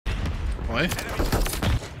Why?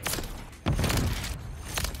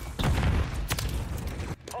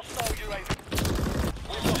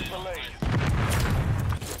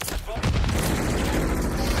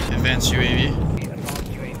 Advanced UAV.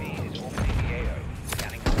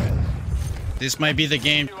 This might be the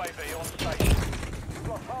game.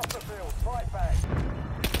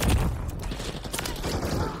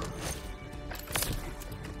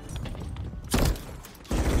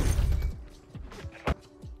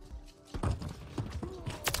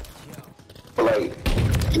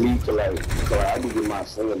 So I can get my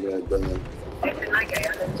son there done.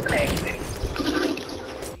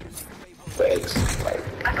 Thanks.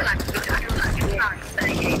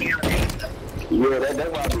 Yeah, that's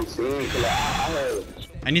what I've been saying. I heard.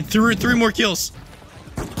 I need three more kills.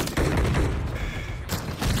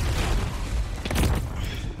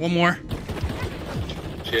 One more.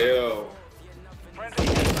 Chill.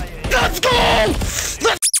 Let's go!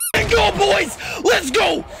 Let's go, boys! Let's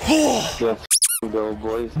go! Go,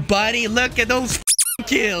 boys. Buddy, look at those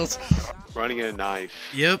kills. Running a knife.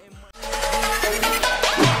 Yep.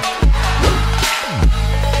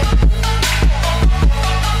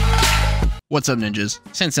 What's up, ninjas?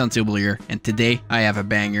 Sensei Unseeable here, and today I have a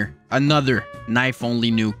banger. Another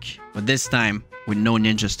knife-only nuke, but this time with no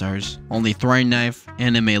ninja stars. Only throwing knife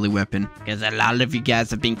and a melee weapon. Because a lot of you guys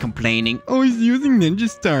have been complaining, oh, he's using ninja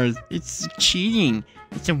stars. It's cheating.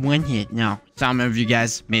 It's a one-hit. No, some of you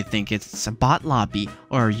guys may think it's a bot lobby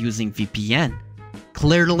or using VPN.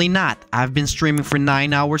 Clearly not. I've been streaming for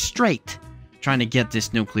 9 hours straight trying to get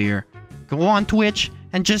this nuclear. Go on Twitch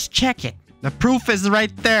and just check it. The proof is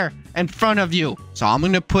right there in front of you. So I'm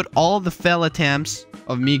gonna put all the fail attempts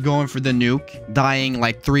of me going for the nuke, dying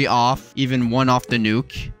like 3 off, even 1 off the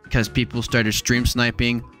nuke, because people started stream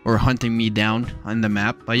sniping or hunting me down on the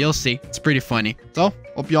map. But you'll see, it's pretty funny. So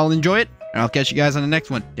hope you all enjoy it, and I'll catch you guys on the next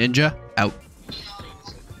one. Ninja out.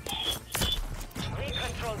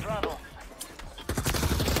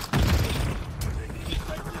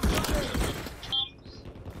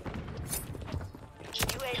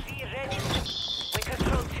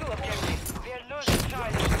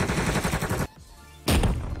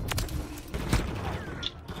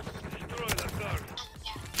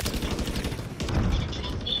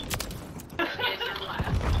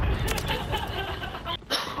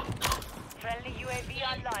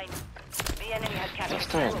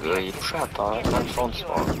 You trap on front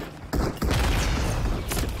spawn.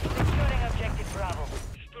 Securing objective Bravo.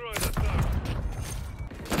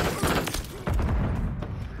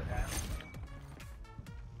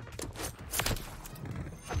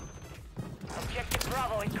 Objective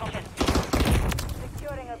Bravo is coming.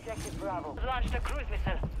 Securing objective Bravo. Launched a cruise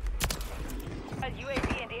missile. A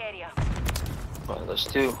UAV in the area. Well, there's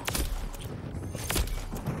 2.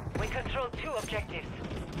 We control 2 objectives.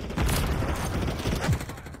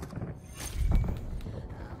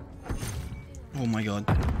 Oh my god.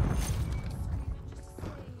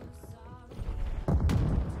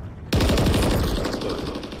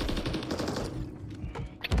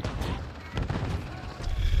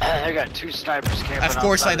 I got 2 snipers camping. Of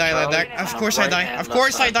course I die like that. Of course I die. Of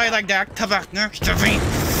course I die like that. Tabarnak, je te vins.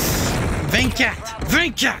 24.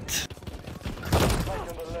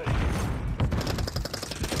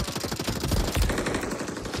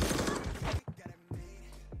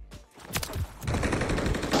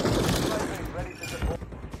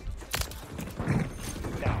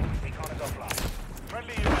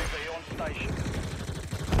 24.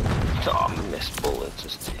 Oh, I missed bullets,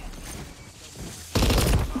 just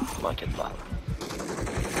like it bad.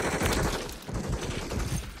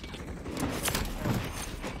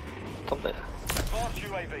 Come there.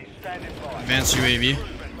 Advanced UAV.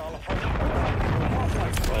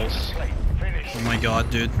 Nice. Oh my god,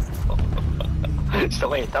 dude. So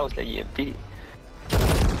wait, that was the EMP.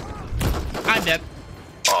 I'm dead.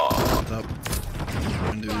 Oh. What's up? I'm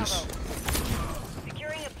gonna do this.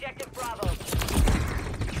 Securing objective Bravo.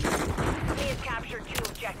 He has captured 2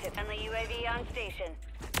 objectives and the UAV on station.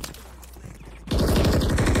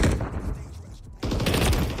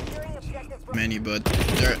 Securing objective Bravo. Many, but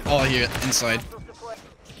they're all here inside.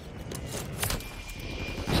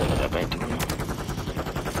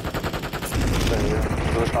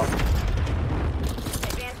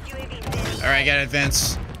 Alright, got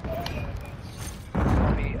advance. Oh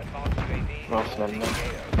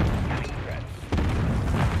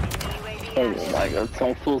my god, it's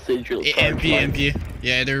on full sigil. MP.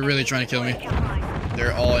 Yeah, they're really trying to kill me.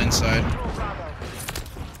 They're all inside.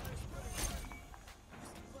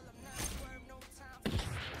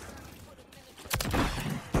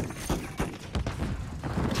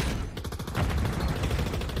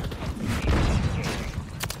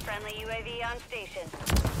 Friendly Friendly UAV on station.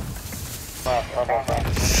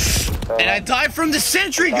 And I died from the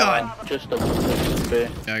sentry gun! Just a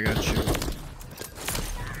bit. Yeah, I got you.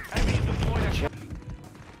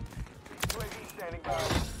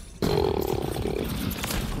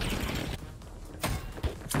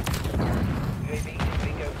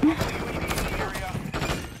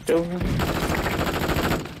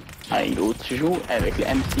 Hey, l'autre, tu joues avec le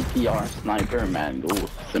MCPR Sniper, man. Oh,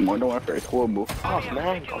 c'est Modern Warfare 3, beau. Oh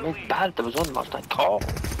man, combien de balles t'as besoin de manger un corps?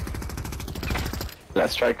 La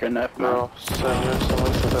Striker 9, man. Non, sérieux, ça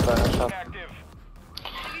va faire un shot.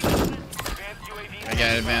 I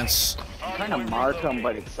got advance. I'm trying to mark him,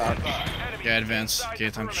 but it sucks. Yeah, advance. Okay,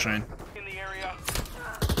 time to shine.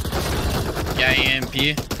 Yeah,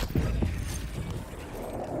 EMP.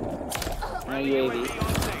 No UAV.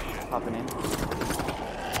 Popping in.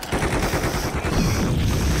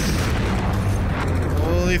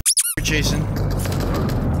 Holy f***, Jason.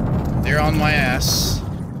 They're on my ass.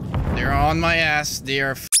 They're on my ass. They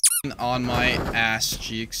are f***ing on my ass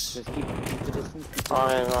cheeks. Just keep the distance.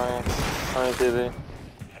 Alright, baby.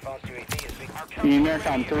 Gamer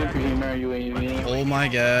come through, Gamer UAV. Oh my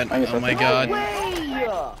god. Oh my god.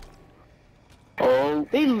 Oh,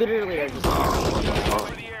 they literally are just.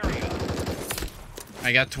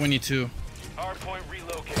 I got 22.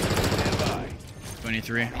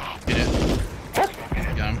 23. Get it.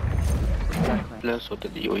 Got him. Là, ça t'as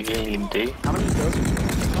des UAV illimité. How many kills?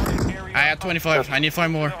 I got 25. I need 5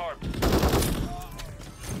 more.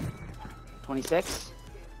 26.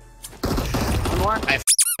 One more. I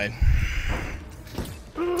died.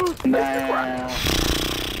 Nah.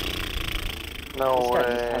 No This guy way.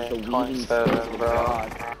 just has the weaving 27, skills of bro. God.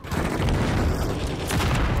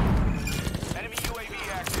 Enemy UAV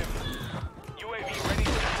active. UAV ready to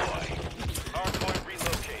deploy. Hardpoint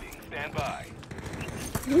relocating. Stand by.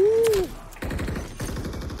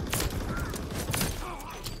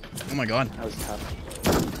 Oh my god. That was tough.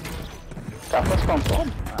 That was fun.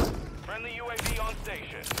 Friendly UAV on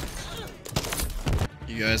station.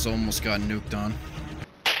 You guys almost got nuked on.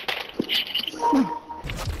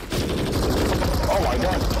 Oh my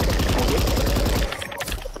god.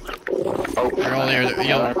 They're all there.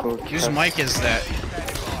 Yo, whose mic is that?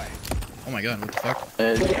 Oh my god, what the fuck?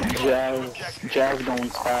 Jazz going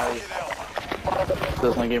spy.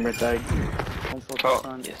 Does my gamer tag. Don't focus Oh,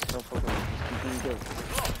 on. yes. Don't focus. Just keep doing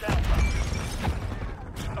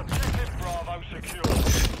Objective Bravo secure.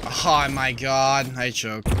 Oh my god, I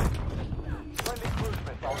choked. Friendly cruise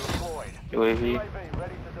missile deployed. UAV. UAV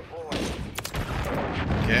ready to deploy.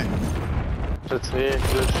 Okay. Just here,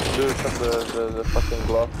 just do from the fucking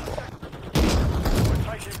block. We're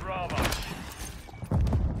taking Bravo.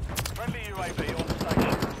 Friendly UAV on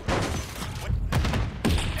station.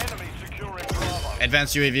 Enemy securing Bravo.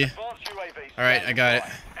 Advanced UAV. Advanced UAV. Alright, I got it.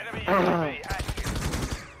 Enemy UAV active.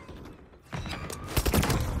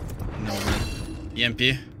 No. EMP.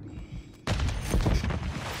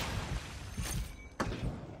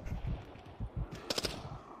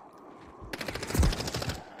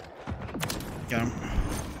 Got him.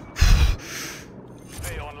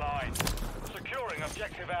 Be online. Securing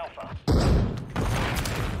objective Alpha.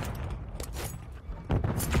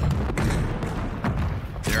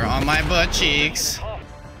 They're on my butt cheeks.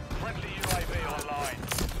 Friendly UAV online.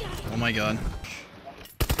 Oh my god.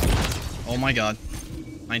 Oh my god.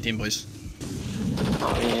 19 please.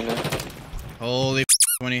 Oh, yeah. Holy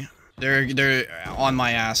 20. They're on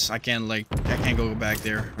my ass. I can't go back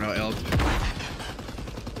there without help.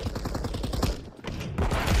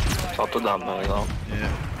 Sont tous dans le même, non?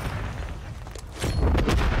 Yeah.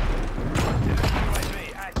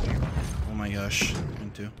 UAV active. Oh my gosh. Me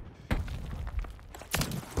too.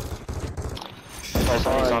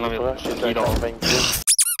 Ils en ont ils l'ont vaincu.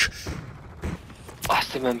 Ah,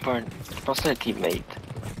 c'est même pas un... Je pense que c'est un teammate.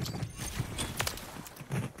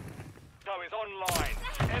 Go is online.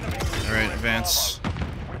 Enemy. Alright, advance.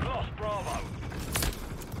 We've lost Bravo.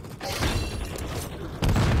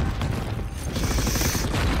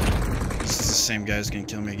 This is the same guy who's gonna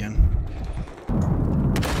kill me again.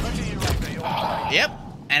 Friendly UAV online. Yep.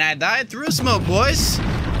 And I died through smoke, boys.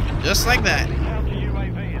 Just like that. Counter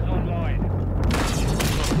UAV is online.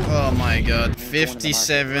 Oh my god.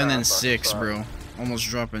 57 and 6, bro. Almost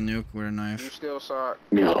drop a nuke with a knife. Still suck.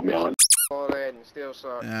 Meow. All that and still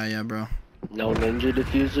suck. Yeah, bro. No ninja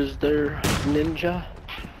diffusers there, ninja?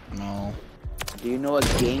 No. Do you know what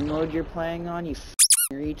game mode you're playing on, you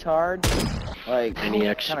f***ing retard? Like, Any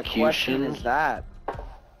what kind of question execution? is that?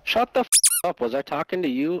 Shut the f up, was I talking to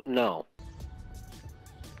you? No.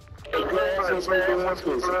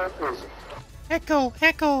 Echo,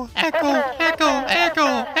 echo, echo, echo,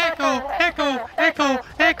 echo, echo.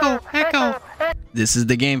 echo. This is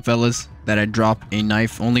the game, fellas, that I drop a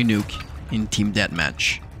knife-only nuke in team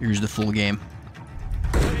deathmatch. Here's the full game.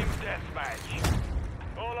 Team deathmatch.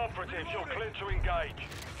 All operatives, you're clear to engage.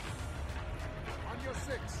 On your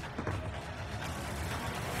 6.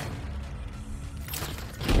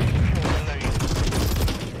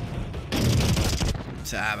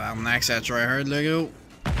 Tabarnak, ça try hard, le gros.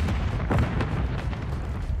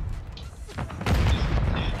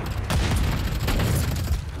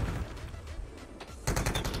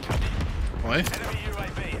 Ouais. Enemy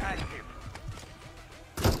UAV active.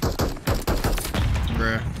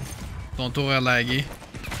 Bruh. Ton tour est lagué.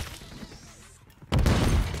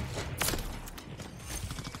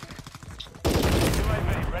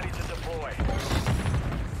 UAV ready to deploy.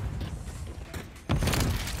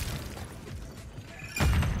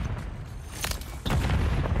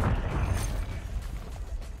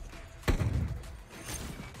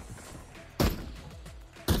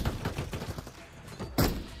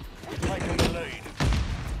 We've taken the lead.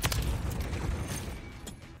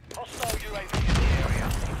 Hostile UAV in the area.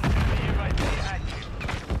 Enemy UAV active.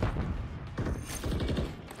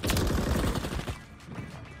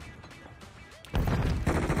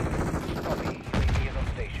 Copy. UAV is on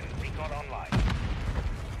station. Recon online.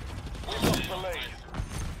 We've lost the lead.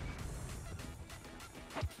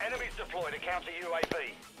 Enemies deployed to counter UAV.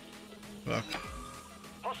 Fuck.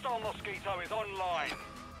 Hostile Mosquito is online.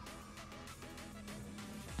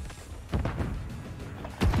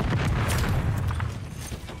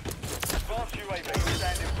 Advanced UAV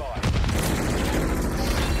standing by.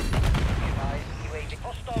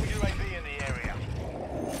 Hostile UAV in the area.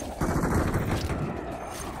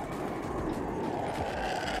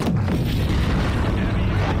 Enemy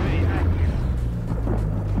UAV active.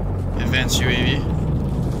 Advanced UAV.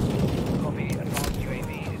 Copy. Advanced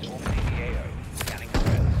UAV is orbiting the AO. Scanning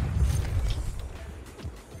threats.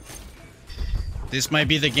 This might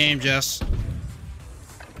be the game, Jess.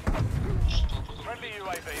 Friendly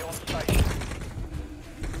UAV on station.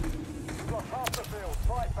 Got half the field.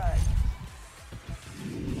 Fight back.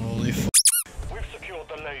 Holy f. We've secured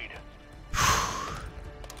the lead.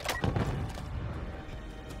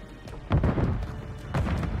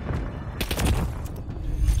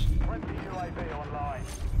 Friendly UAV online.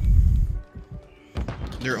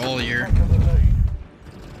 They're all here. Take the lead.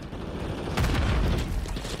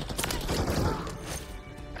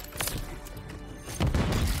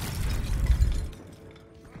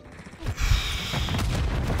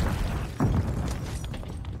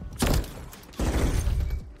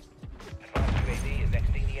 Advanced UAV is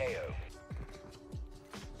exiting the AO.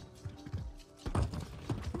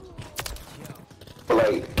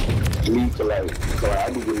 Like, me to like, so I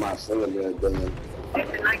can get my son in there done.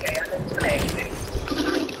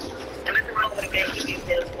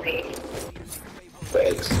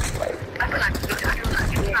 Facts, like,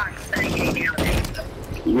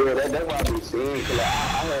 yeah, that's what I've been saying, cause like, I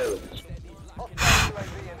heard. Hostile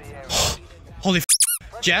UAV in the area. Holy f.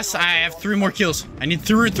 Jess, I have 3 more kills. I need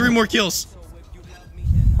three more kills.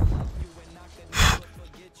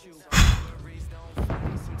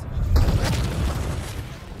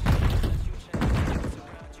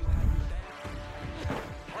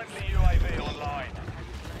 Friendly UAV online.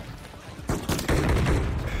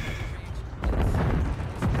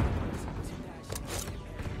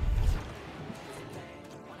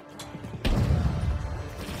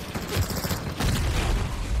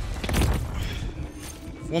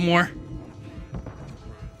 One more.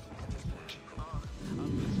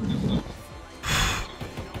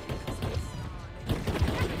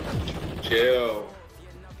 Chill.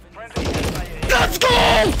 Friendly UAV. Let's go!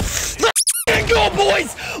 Let's go,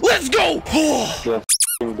 boys! Let's go!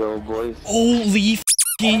 Go, boys. Holy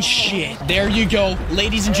f***ing shit. There you go,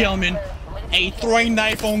 ladies and gentlemen. A throwing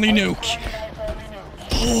knife only nuke.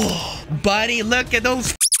 Oh, buddy, look at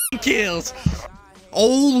those f***ing kills.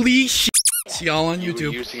 Holy shit. Y'all on You were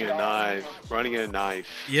YouTube. using a knife, running a knife.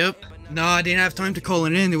 Yep. No, I didn't have time to call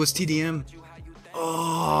it in. It was TDM.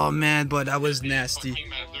 Oh, man, but that was nasty.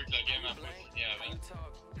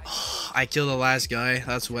 I killed the last guy.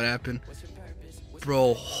 That's what happened.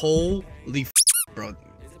 Bro, holy f***, bro.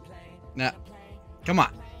 Nah. Come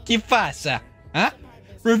on. Que pasa? Huh?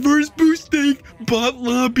 Reverse boosting. Bot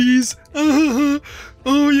lobbies. Oh,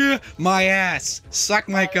 yeah. My ass. Suck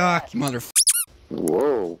my cock, you motherfucker.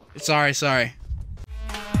 Whoa. Sorry.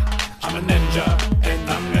 I'm a ninja, and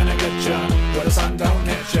I'm gonna get ya. Where the sun don't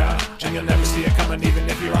hit ya, and you'll never see it coming. Even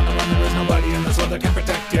if you're on the run, there is nobody in this world that can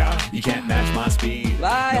protect ya. You can't match my speed.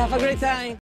 Bye, have a great time.